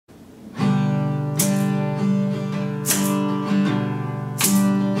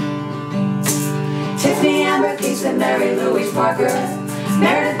Jason, Mary, Louise, Parker,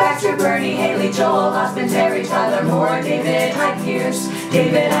 Meredith, Baxter, Bernie, Haley, Joel, Osmond, Terry, Tyler, Moore, David, Hyde, Pierce,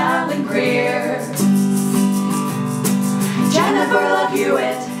 David, Allen, Greer, Jennifer Love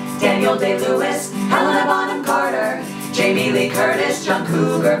Hewitt, Daniel Day-Lewis, Helena Bonham Carter, Jamie Lee Curtis, John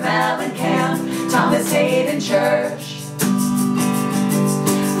Cougar, Val and Cam, Thomas Hayden Church.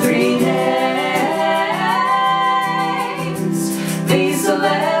 3 names. These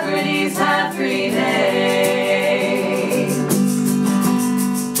celebrities have 3 names.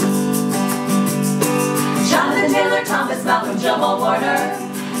 Jonathan Taylor Thomas, Malcolm Jamal Warner,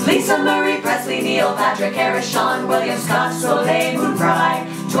 Lisa Marie Presley, Neil Patrick Harris, Sean William Scott, Soleil Moon Frye,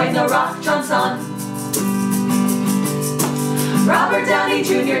 Dwayne The Rock Johnson, Robert Downey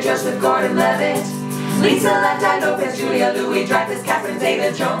Jr., Joseph Gordon-Levitt, Lisa Left Eye Lopez, Julia Louis Dreyfus, Catherine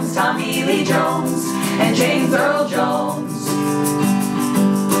Zeta-Jones, Tommy Lee Jones, and James Earl Jones.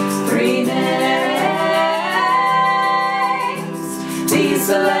 3 names. These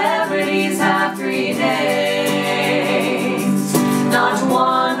celebrities have 3 names. Not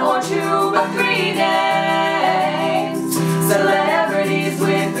 1 or 2, but 3 names. Celebrities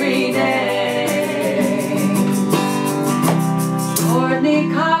with 3 names. Courtney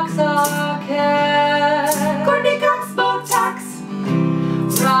Cox Arquette, Courtney Cox Botox,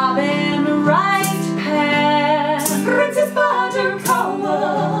 Robin Wright Penn, Princess Buttercup,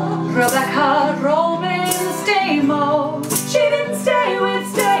 Rebecca Roman Stamos. She didn't stay with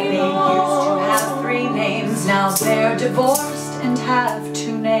Stamos. They used to have 3 names, now they're divorced and have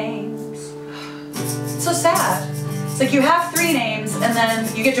 2 names. It's so sad. It's like you have 3 names and then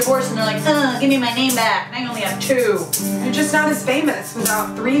you get divorced and they're like, give me my name back, and I only have 2. You're just not as famous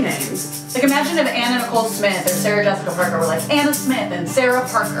without 3 names. Like imagine if Anna Nicole Smith or Sarah Jessica Parker were like Anna Smith and Sarah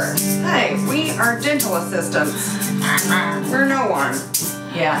Parker. Hey, we are dental assistants. We're no one.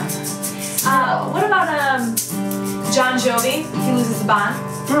 Yeah. What about John Jovi? He loses the bond.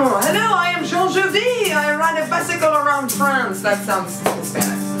 Oh, hello, I am Jean Jovi. I ride a bicycle around France. That sounds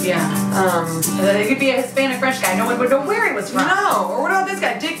Hispanic. Yeah. It could be a Hispanic French guy. No one would know where he was from. No, or what about this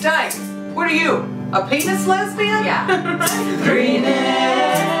guy, Dick Dyke? What are you, a penis lesbian? Yeah. 3 names.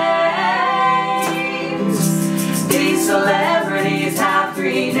 These celebrities have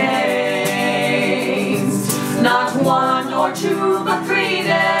 3 names. Not 1 or 2, but 3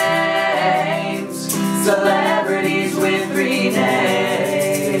 names. Celebrities with 3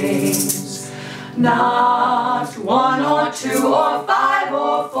 names. Not 1 or 2 or 5.